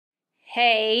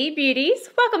Hey beauties,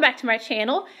 welcome back to my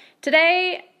channel.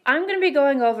 Today I'm going to be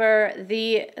going over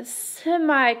the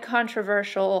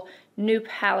semi-controversial new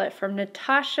palette from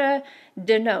Natasha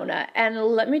Denona, and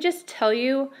let me just tell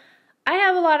you, I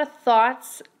have a lot of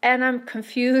thoughts and I'm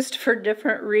confused for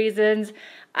different reasons.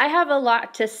 I have a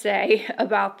lot to say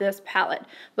about this palette.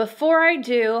 Before I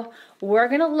do, we're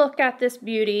going to look at this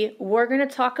beauty. We're going to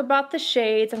talk about the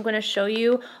shades. I'm going to show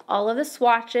you all of the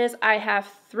swatches. I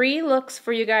have 3 looks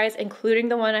for you guys, including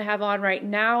the one I have on right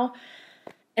now.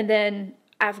 And then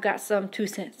I've got some 2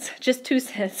 cents, just 2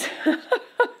 cents.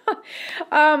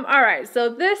 All right, so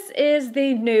this is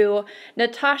the new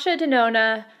Natasha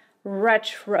Denona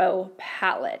Retro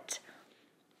palette.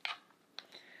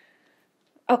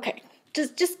 Okay,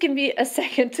 just give me a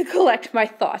second to collect my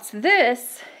thoughts.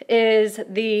 This is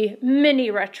the mini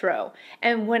retro,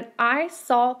 and when I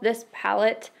saw this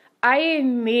palette, I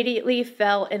immediately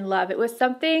fell in love. It was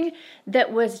something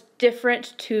that was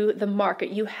different to the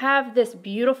market. You have this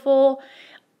beautiful,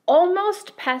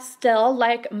 almost pastel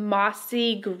like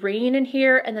mossy green in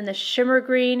here, and then the shimmer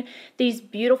green, these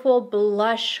beautiful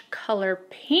blush color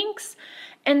pinks.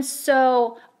 And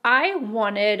so I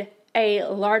wanted a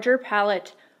larger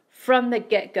palette from the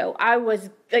get-go. I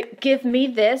was like, give me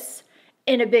this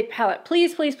in a big palette,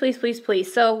 please, please, please, please,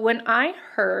 please. So when I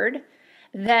heard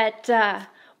that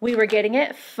we were getting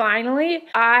it finally,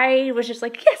 I was just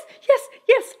like, yes, yes,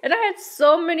 yes. And I had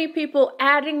so many people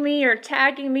adding me or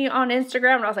tagging me on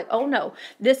Instagram, and I was like, oh no,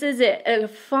 this is it. I'm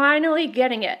finally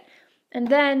getting it. And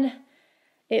then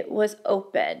it was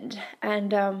opened,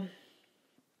 and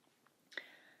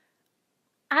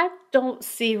I don't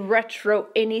see retro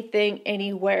anything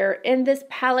anywhere in this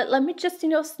palette. Let me just,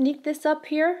 sneak this up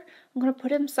here. I'm gonna put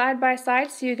them side by side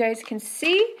so you guys can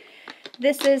see.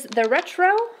 This is the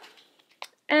retro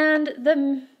and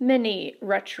the mini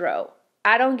retro.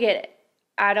 I don't get it.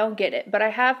 I don't get it. But I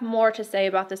have more to say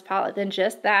about this palette than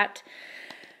just that.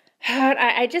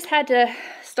 I just had to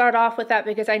start off with that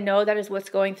because I know that is what's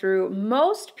going through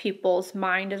most people's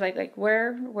mind, is like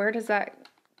where does that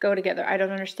go together? I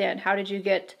don't understand. How did you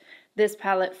get this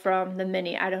palette from the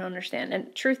mini? I don't understand.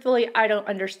 And truthfully, I don't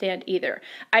understand either.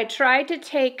 I tried to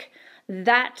take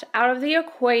that out of the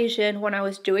equation when I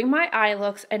was doing my eye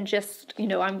looks and just,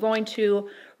 I'm going to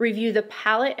review the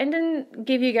palette and then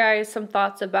give you guys some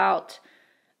thoughts about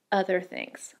other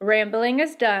things. Rambling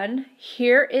is done.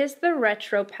 Here is the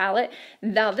retro palette.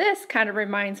 Now this kind of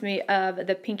reminds me of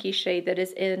the pinky shade that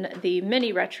is in the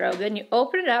mini retro. Then you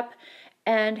open it up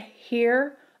and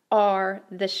here are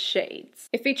the shades.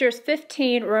 It features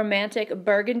 15 romantic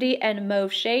burgundy and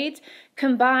mauve shades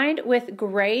combined with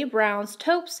gray, browns,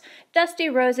 taupes, dusty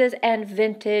roses, and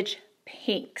vintage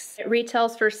pinks. It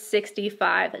retails for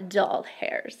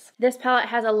 $65. This palette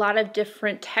has a lot of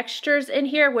different textures in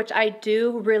here, which I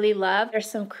do really love. There's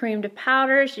some cream to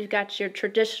powders. You've got your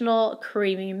traditional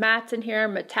creamy mattes in here,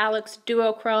 metallics,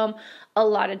 duochrome, a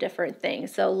lot of different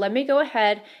things. So let me go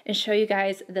ahead and show you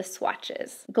guys the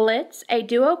swatches. Glitz, a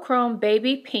duochrome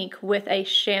baby pink with a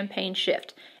champagne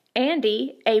shift.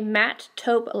 Andy, a matte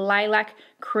taupe lilac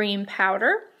cream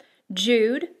powder.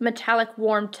 Jude, metallic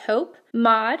warm taupe.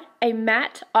 Maud, a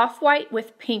matte off-white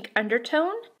with pink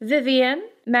undertone. Vivian,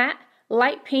 matte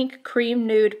light pink cream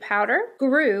nude powder.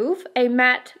 Groove, a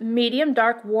matte medium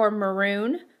dark warm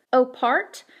maroon.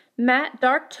 Opart, matte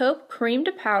dark taupe cream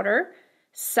to powder.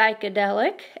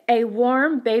 Psychedelic, a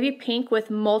warm baby pink with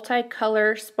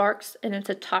multicolor sparks, and it's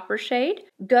a topper shade.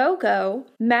 Go-Go,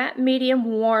 matte medium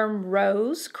warm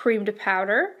rose cream to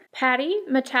powder. Patty,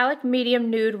 metallic medium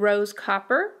nude rose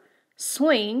copper.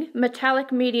 Swing,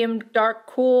 metallic medium dark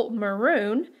cool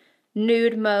maroon.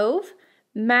 Nude mauve,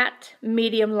 matte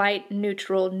medium light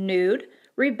neutral nude.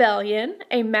 Rebellion,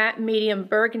 a matte medium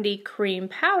burgundy cream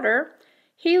powder.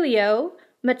 Helio,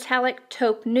 metallic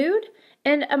taupe nude.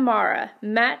 And Amara,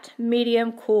 matte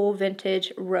medium cool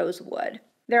vintage rosewood.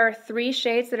 There are 3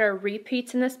 shades that are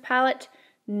repeats in this palette: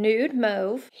 Nude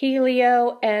Mauve,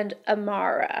 Helio, and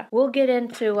Amara. We'll get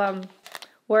into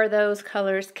where those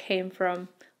colors came from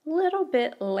a little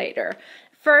bit later.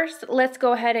 First, let's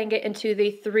go ahead and get into the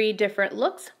 3 different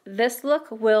looks. This look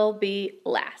will be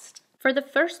last. For the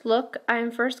first look,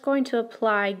 I'm first going to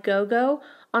apply Go-Go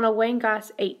on a Wayne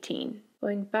Goss 18.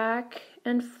 Going back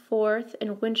and forth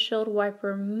in windshield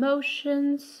wiper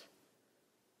motions.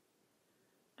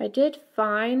 I did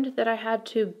find that I had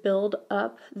to build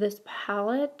up this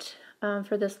palette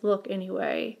for this look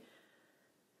anyway.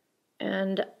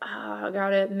 And I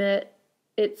gotta admit,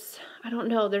 I don't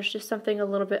know, there's just something a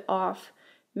little bit off.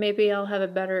 Maybe I'll have a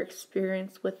better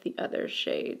experience with the other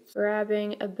shades.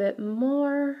 Grabbing a bit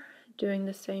more, doing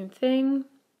the same thing.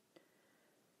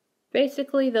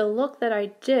 Basically, the look that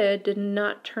I did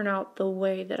not turn out the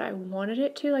way that I wanted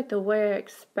it to, like the way I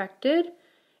expected,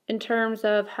 in terms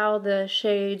of how the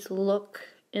shades look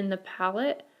in the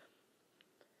palette.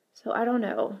 So I don't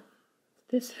know.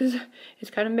 It's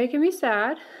kind of making me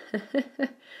sad,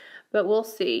 but we'll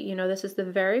see. You know, this is the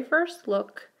very first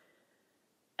look,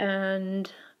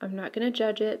 and I'm not going to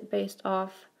judge it based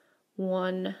off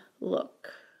one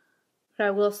look. But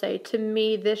I will say, to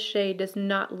me, this shade does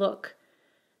not look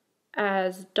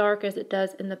as dark as it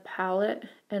does in the palette,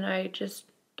 and I just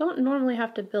don't normally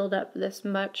have to build up this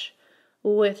much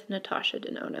with Natasha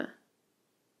Denona.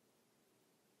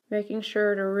 Making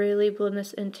sure to really blend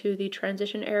this into the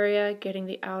transition area, getting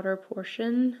the outer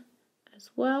portion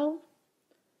as well.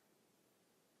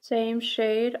 Same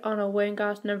shade on a Wayne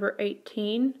Goss number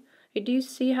 18. Do you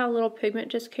see how little pigment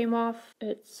just came off?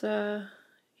 It's, yeah,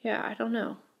 I don't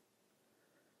know.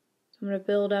 So I'm going to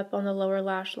build up on the lower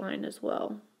lash line as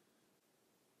well.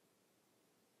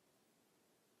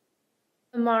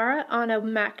 Amara on a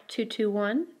MAC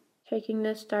 221. Taking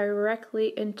this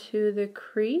directly into the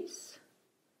crease.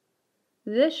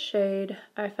 This shade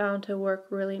I found to work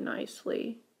really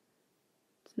nicely.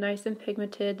 It's nice and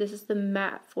pigmented. This is the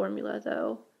matte formula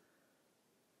though.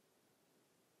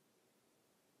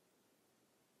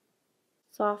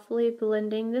 Softly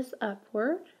blending this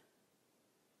upward.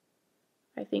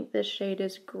 I think this shade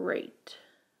is great.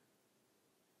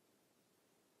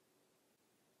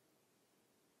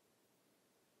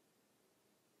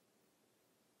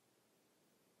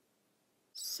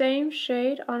 Same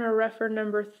shade on a REPHR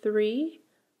number 3,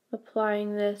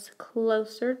 applying this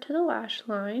closer to the lash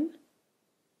line,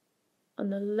 on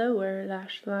the lower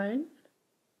lash line.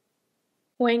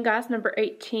 Wayne Goss number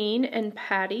 18 and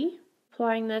Patty,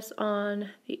 applying this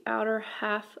on the outer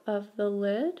half of the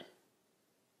lid.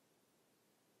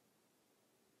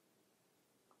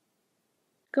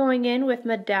 Going in with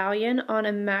Medallion on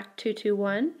a MAC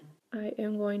 221, I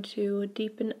am going to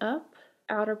deepen up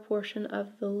the outer portion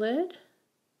of the lid.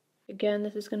 Again,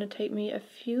 this is going to take me a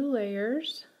few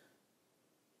layers.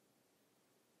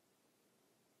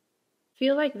 I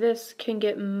feel like this can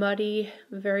get muddy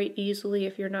very easily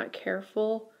if you're not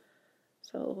careful.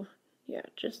 So yeah,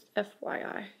 just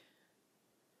FYI.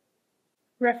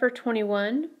 REPHR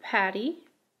 21, Patty.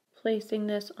 Placing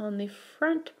this on the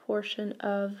front portion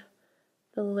of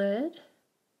the lid.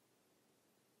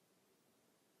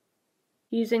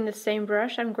 Using the same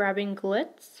brush, I'm grabbing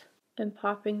Glitz and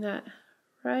popping that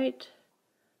right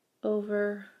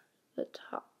over the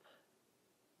top.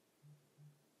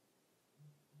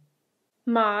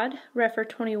 Mod, REPHR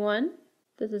 21.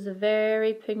 This is a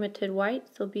very pigmented white,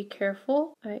 so be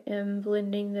careful. I am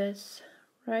blending this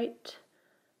right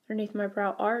underneath my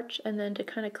brow arch and then to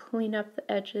kind of clean up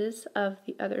the edges of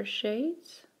the other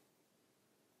shades.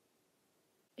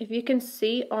 If you can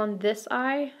see on this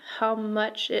eye how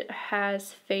much it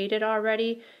has faded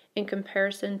already in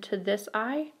comparison to this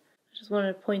eye. I just wanted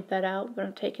to point that out, but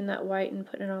I'm taking that white and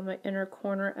putting it on my inner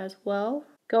corner as well.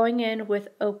 Going in with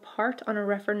Opart on a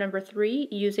REPHR number 3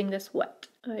 using this wet.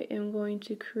 I am going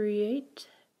to create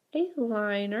a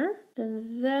liner,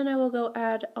 and then I will go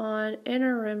add on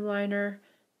inner rim liner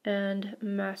and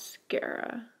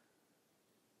mascara.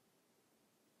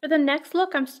 For the next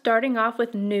look, I'm starting off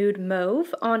with Nude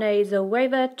Mauve on a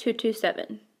Zoeva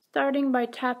 227. Starting by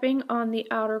tapping on the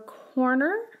outer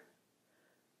corner.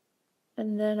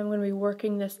 And then I'm going to be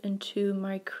working this into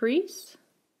my crease.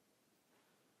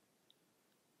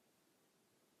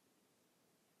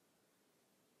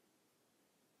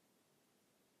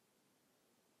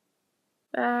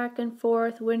 Back and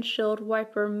forth windshield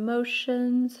wiper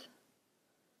motions.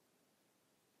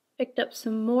 Picked up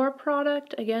some more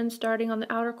product, again starting on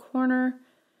the outer corner.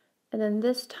 And then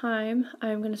this time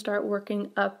I'm going to start working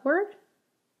upward.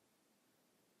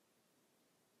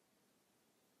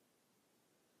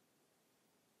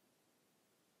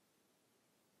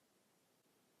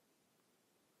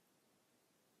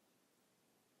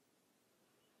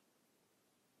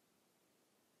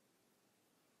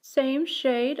 Same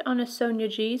shade on a Sonia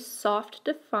G Soft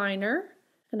Definer.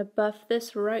 I'm going to buff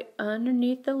this right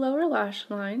underneath the lower lash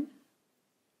line.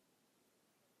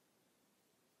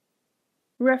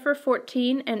 REPHR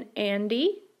 14 and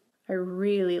Andy. I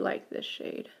really like this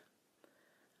shade.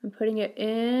 I'm putting it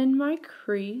in my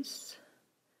crease.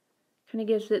 Kind of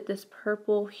gives it this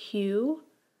purple hue.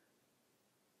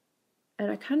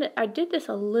 And I did this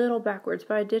a little backwards,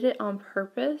 but I did it on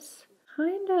purpose.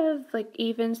 Kind of like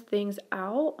evens things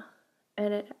out,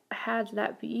 and it has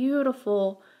that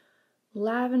beautiful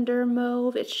lavender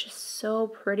mauve. It's just so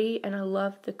pretty, and I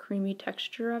love the creamy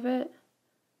texture of it.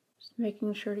 Just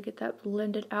making sure to get that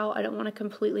blended out. I don't want to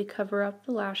completely cover up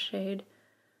the lash shade,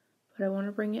 but I want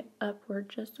to bring it upward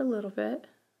just a little bit.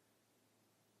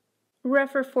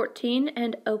 REPHR 14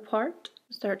 and Opart.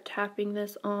 Start tapping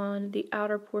this on the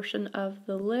outer portion of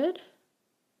the lid.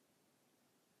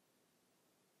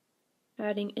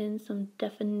 Adding in some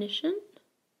definition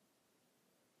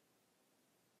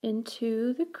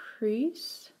into the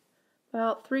crease,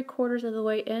 about 3/4 of the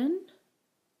way in,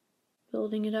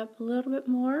 building it up a little bit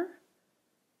more.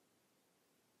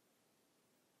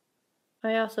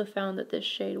 I also found that this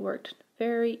shade worked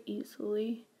very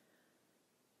easily.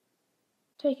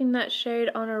 Taking that shade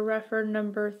on a REPHR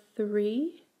number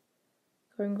 3,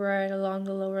 going right along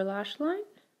the lower lash line.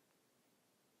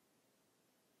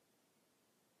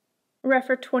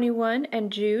 REPHR 21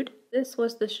 and Jude. This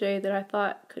was the shade that I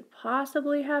thought could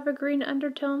possibly have a green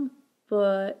undertone,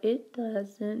 but it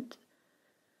doesn't.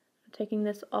 I'm taking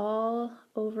this all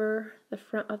over the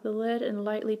front of the lid and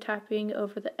lightly tapping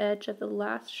over the edge of the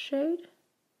last shade.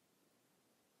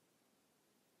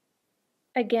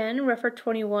 Again, REPHR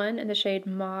 21 in the shade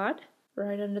Mod,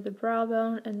 right under the brow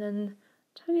bone, and then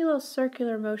tiny little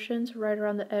circular motions right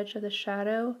around the edge of the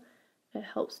shadow. It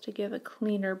helps to give a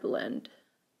cleaner blend.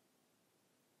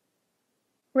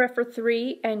 REPHR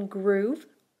 3 and Groove.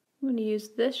 I'm going to use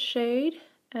this shade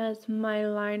as my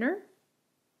liner.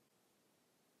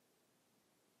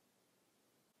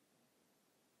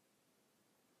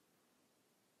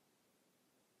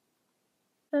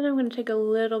 Then I'm going to take a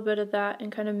little bit of that and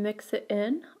kind of mix it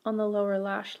in on the lower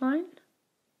lash line.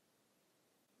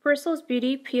 Bristles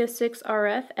Beauty P06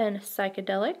 RF and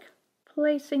Psychedelic.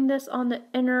 Placing this on the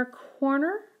inner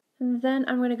corner. And then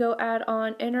I'm going to go add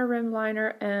on inner rim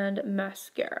liner and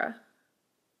mascara.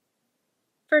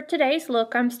 For today's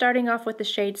look, I'm starting off with the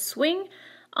shade Swing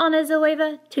on a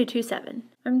Zoeva 227.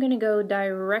 I'm going to go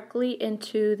directly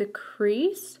into the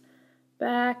crease,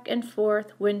 back and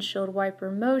forth windshield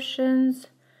wiper motions,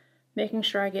 making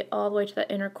sure I get all the way to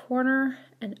the inner corner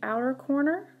and outer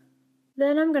corner.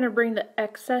 Then I'm going to bring the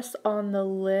excess on the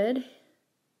lid.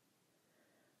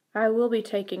 I will be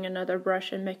taking another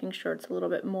brush and making sure it's a little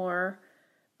bit more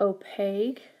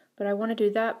opaque, but I want to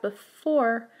do that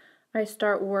before I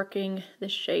start working the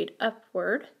shade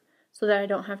upward so that I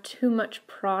don't have too much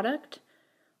product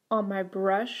on my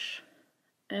brush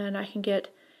and I can get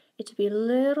it to be a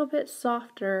little bit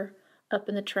softer up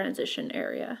in the transition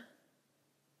area.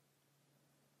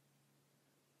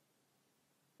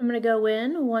 I'm going to go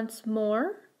in once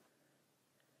more,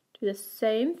 do the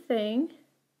same thing,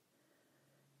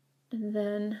 and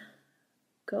then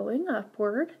going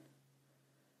upward.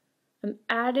 I'm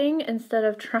adding instead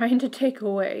of trying to take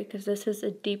away because this is a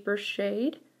deeper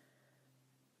shade.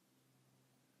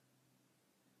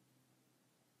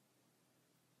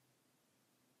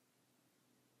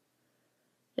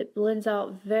 It blends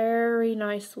out very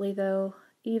nicely though,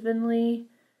 evenly.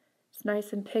 It's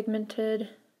nice and pigmented.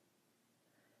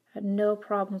 Had no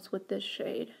problems with this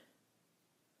shade.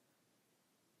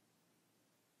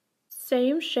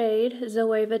 Same shade,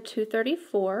 Zoeva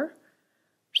 234. I'm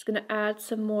just going to add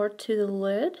some more to the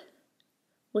lid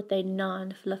with a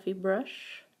non-fluffy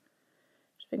brush.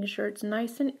 Just making sure it's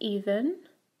nice and even.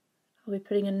 I'll be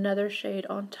putting another shade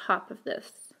on top of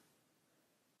this.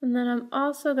 And then I'm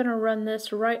also going to run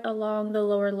this right along the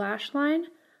lower lash line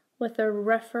with a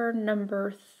REPHR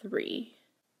number 3.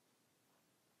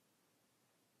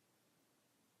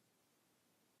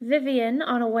 Vivian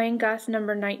on a Wayne Goss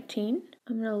number 19.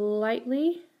 I'm going to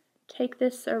lightly take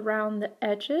this around the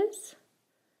edges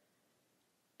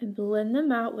and blend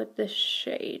them out with this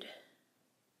shade.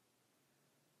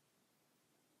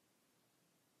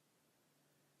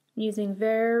 Using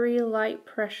very light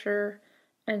pressure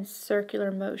and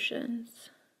circular motions.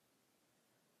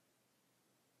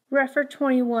 REPHR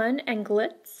 21 and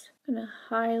Glitz. I'm going to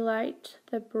highlight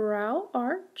the brow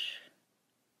arch.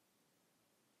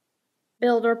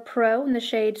 Builder Pro in the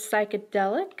shade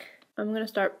Psychedelic. I'm going to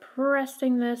start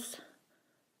pressing this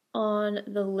on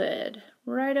the lid,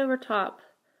 right over top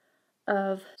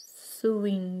of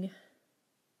Swing.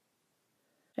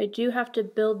 I do have to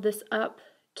build this up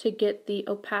to get the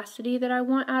opacity that I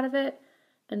want out of it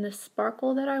and the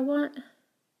sparkle that I want.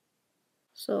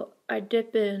 So I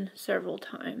dip in several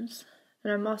times.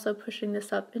 And I'm also pushing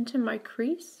this up into my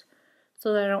crease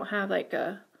so that I don't have like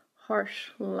a harsh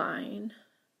line.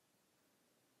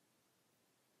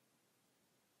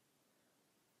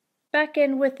 Back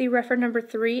in with the REPHR number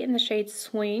 3 in the shade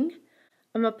Swing.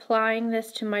 I'm applying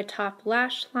this to my top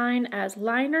lash line as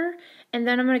liner, and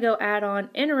then I'm going to go add on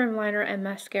inner rim liner and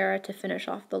mascara to finish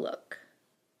off the look.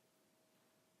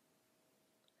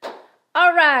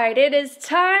 All right, it is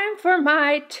time for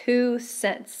my 2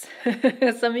 cents.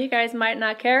 Some of you guys might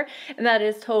not care, and that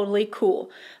is totally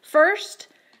cool. First,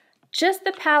 just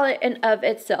the palette in of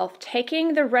itself,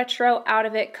 taking the retro out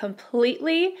of it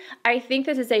completely, I think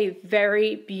this is a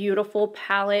very beautiful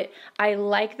palette. I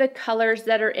like the colors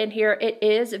that are in here. It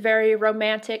is very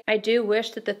romantic. I do wish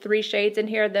that the 3 shades in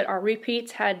here that are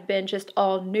repeats had been just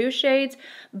all new shades,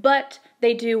 but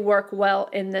they do work well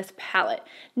in this palette.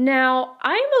 Now,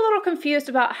 I'm a little confused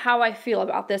about how I feel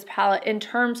about this palette in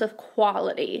terms of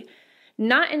quality.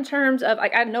 Not in terms of,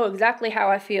 like, I know exactly how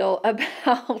I feel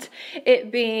about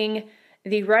it being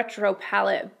the retro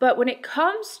palette, but when it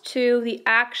comes to the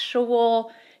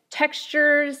actual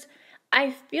textures,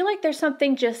 I feel like there's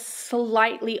something just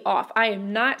slightly off. I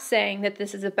am not saying that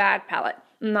this is a bad palette.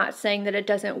 I'm not saying that it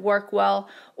doesn't work well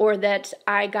or that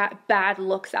I got bad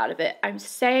looks out of it. I'm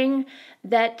saying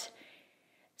that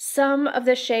some of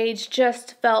the shades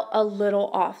just felt a little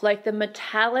off. Like the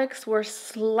metallics were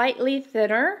slightly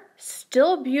thinner,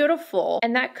 still beautiful,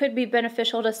 and that could be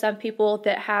beneficial to some people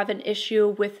that have an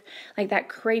issue with like that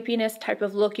crepiness type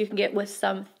of look you can get with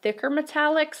some thicker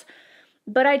metallics.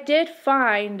 But I did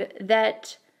find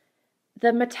that the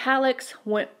metallics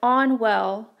went on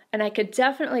well, and I could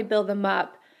definitely build them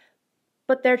up,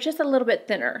 but they're just a little bit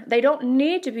thinner. They don't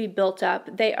need to be built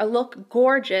up. They look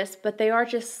gorgeous, but they are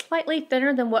just slightly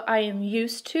thinner than what I am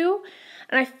used to.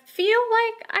 And I feel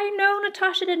like I know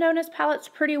Natasha Denona's palettes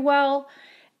pretty well.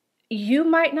 You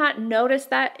might not notice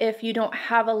that if you don't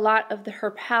have a lot of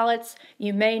her palettes.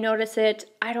 You may notice it.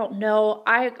 I don't know.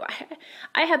 I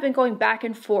have been going back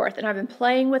and forth, and I've been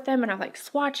playing with them, and I'm like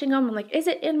swatching them. I'm like, is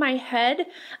it in my head?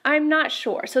 I'm not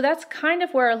sure. So that's kind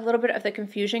of where a little bit of the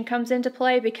confusion comes into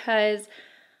play, because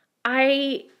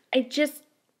I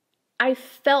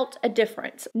felt a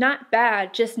difference. Not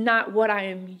bad, just not what I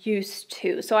am used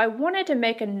to. So I wanted to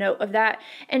make a note of that.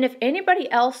 And if anybody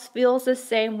else feels the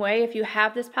same way, if you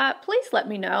have this palette, please let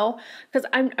me know, because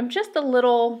I'm just a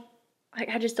little,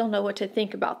 I just don't know what to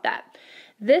think about that.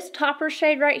 This topper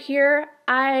shade right here,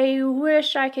 I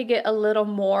wish I could get a little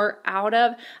more out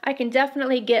of. I can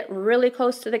definitely get really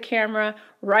close to the camera,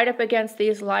 right up against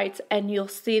these lights, and you'll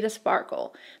see the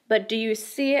sparkle. But do you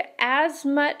see it as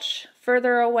much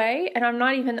further away? And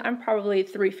I'm probably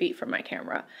 3 feet from my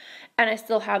camera, and I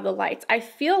still have the lights. I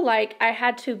feel like I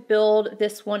had to build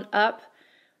this one up.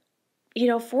 You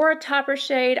know, for a topper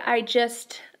shade,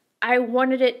 I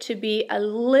wanted it to be a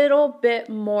little bit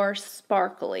more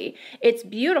sparkly. It's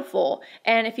beautiful,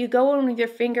 and if you go in with your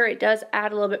finger, it does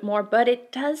add a little bit more, but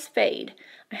it does fade.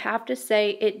 I have to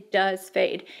say, it does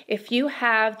fade. If you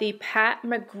have the Pat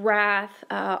McGrath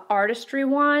Artistry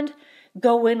wand,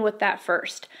 go in with that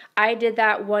first. I did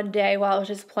that one day while I was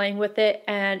just playing with it,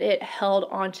 and it held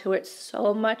onto it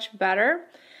so much better.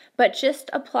 But just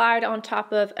applied on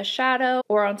top of a shadow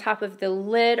or on top of the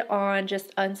lid on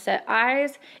just unset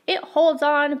eyes, it holds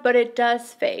on, but it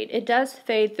does fade. It does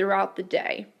fade throughout the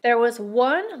day. There was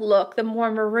one look, the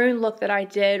more maroon look that I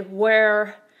did,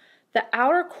 where the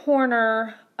outer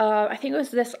corner, I think it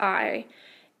was this eye,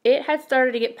 it had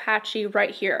started to get patchy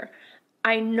right here.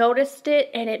 I noticed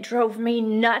it, and it drove me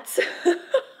nuts.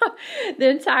 The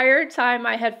entire time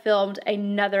I had filmed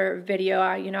another video,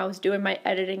 I was doing my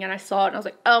editing, and I saw it, and I was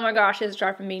like, oh my gosh, it's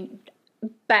driving me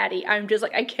batty. I'm just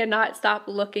like, I cannot stop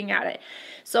looking at it.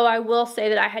 So I will say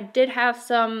that I did have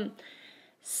some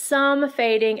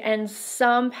fading and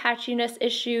some patchiness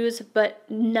issues, but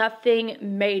nothing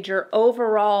major.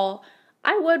 Overall,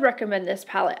 I would recommend this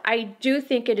palette. I do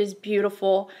think it is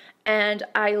beautiful, and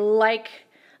I like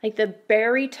the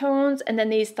berry tones, and then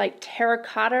these like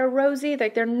terracotta rosy,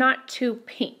 like they're not too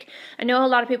pink. I know a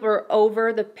lot of people are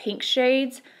over the pink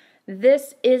shades.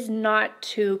 This is not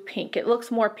too pink. It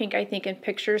looks more pink, I think, in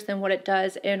pictures than what it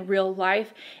does in real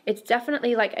life. It's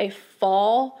definitely like a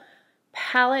fall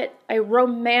palette, a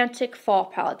romantic fall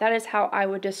palette. That is how I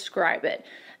would describe it.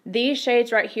 These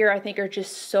shades right here, I think, are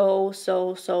just so,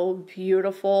 so, so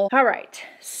beautiful. All right,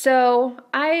 so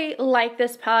I like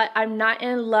this palette. I'm not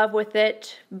in love with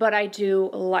it, but I do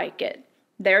like it.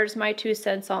 There's my 2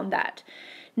 cents on that.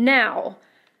 Now,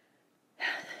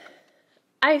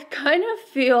 I kind of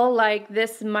feel like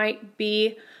this might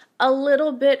be a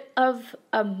little bit of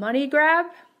a money grab.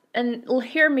 And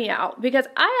hear me out, because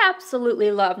I absolutely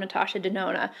love Natasha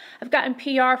Denona. I've gotten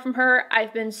PR from her.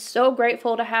 I've been so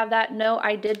grateful to have that. No,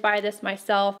 I did buy this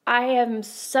myself. I am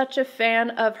such a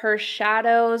fan of her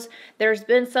shadows. There's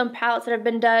been some palettes that have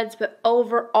been duds, but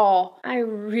overall, I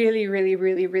really, really,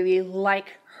 really, really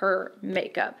like her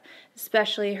makeup,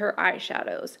 especially her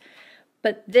eyeshadows.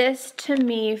 But this to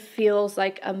me feels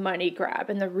like a money grab.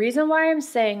 And the reason why I'm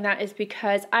saying that is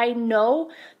because I know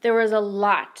there was a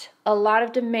lot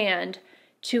of demand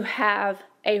to have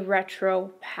a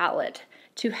retro palette,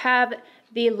 to have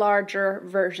the larger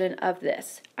version of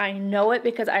this. I know it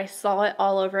because I saw it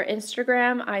all over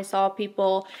Instagram. I saw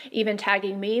people even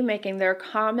tagging me, making their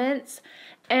comments.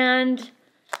 And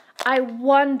I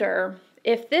wonder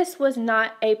if this was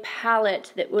not a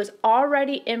palette that was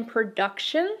already in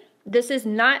production. This is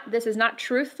not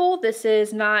truthful. This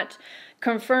is not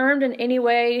confirmed in any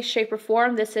way, shape, or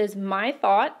form. This is my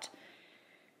thought.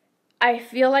 I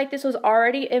feel like this was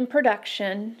already in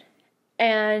production,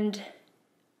 and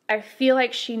I feel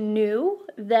like she knew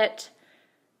that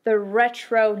the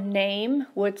retro name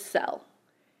would sell.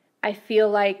 I feel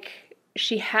like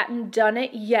she hadn't done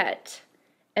it yet,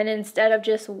 and instead of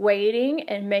just waiting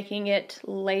and making it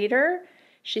later,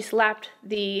 she slapped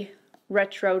the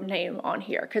retro name on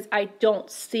here because I don't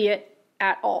see it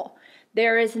at all.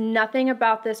 There is nothing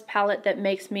about this palette that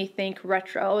makes me think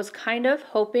retro. I was kind of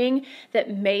hoping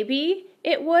that maybe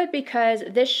it would, because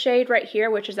this shade right here,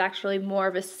 which is actually more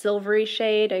of a silvery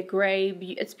shade, a gray,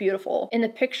 it's beautiful. In the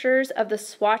pictures of the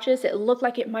swatches, it looked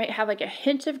like it might have like a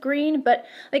hint of green, but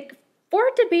like for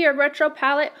it to be a retro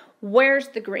palette, where's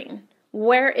the green?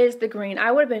 Where is the green?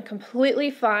 I would have been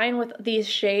completely fine with these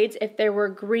shades if there were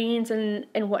greens and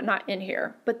whatnot in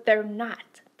here, but they're not.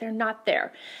 They're not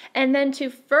there. And then to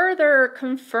further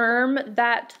confirm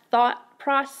that thought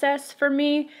process for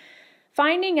me,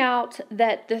 finding out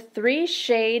that the 3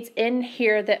 shades in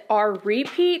here that are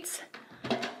repeats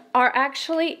are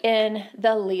actually in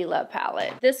the Lila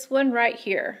palette. This one right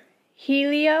here,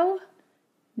 Helio,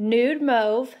 Nude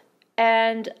Mauve,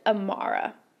 and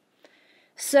Amara.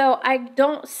 So I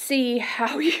don't see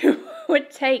how you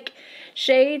would take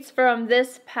shades from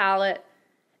this palette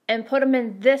and put them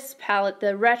in this palette,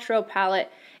 the retro palette,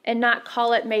 and not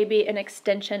call it maybe an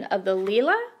extension of the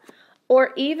Lila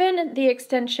or even the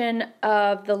extension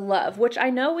of the Love, which I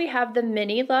know we have the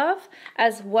mini Love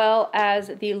as well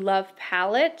as the Love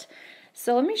palette.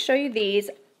 So let me show you these.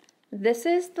 This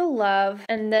is the Love,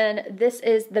 and then this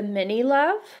is the mini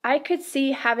Love. I could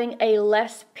see having a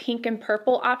less pink and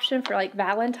purple option for like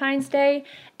Valentine's Day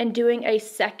and doing a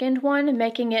second one,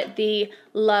 making it the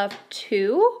Love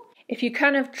 2. If you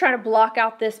kind of try to block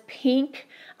out this pink,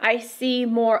 I see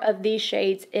more of these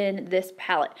shades in this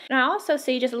palette. And I also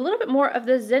see just a little bit more of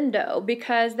the Zendo,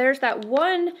 because there's that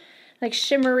one like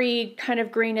shimmery kind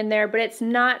of green in there, but it's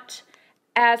not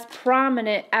as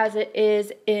prominent as it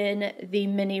is in the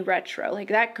mini retro. Like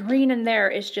that green in there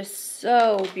is just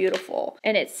so beautiful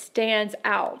and it stands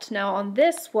out. Now on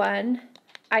this one,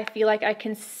 I feel like I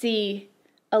can see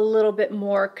a little bit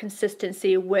more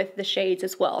consistency with the shades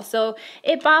as well. So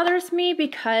it bothers me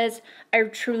because I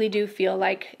truly do feel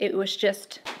like it was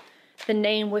just, the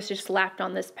name was just slapped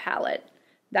on this palette.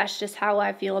 That's just how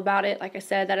I feel about it. Like I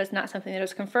said, that is not something that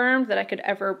is confirmed that I could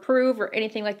ever prove or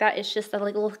anything like that. It's just a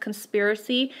little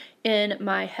conspiracy in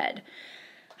my head.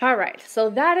 All right, so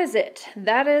that is it.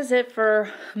 That is it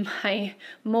for my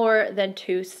more than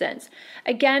 2 cents.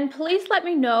 Again, please let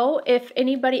me know if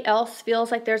anybody else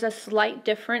feels like there's a slight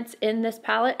difference in this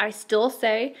palette. I still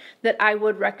say that I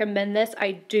would recommend this.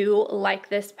 I do like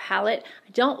this palette.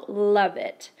 I don't love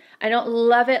it. I don't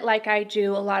love it like I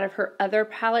do a lot of her other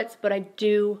palettes, but I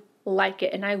do like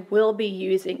it, and I will be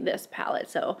using this palette.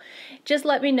 So just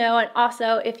let me know. And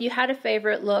also, if you had a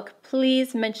favorite look,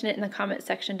 please mention it in the comment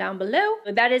section down below.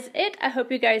 That is it. I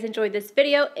hope you guys enjoyed this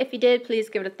video. If you did, please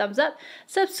give it a thumbs up.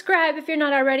 Subscribe if you're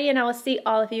not already, and I will see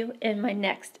all of you in my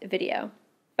next video.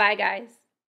 Bye, guys.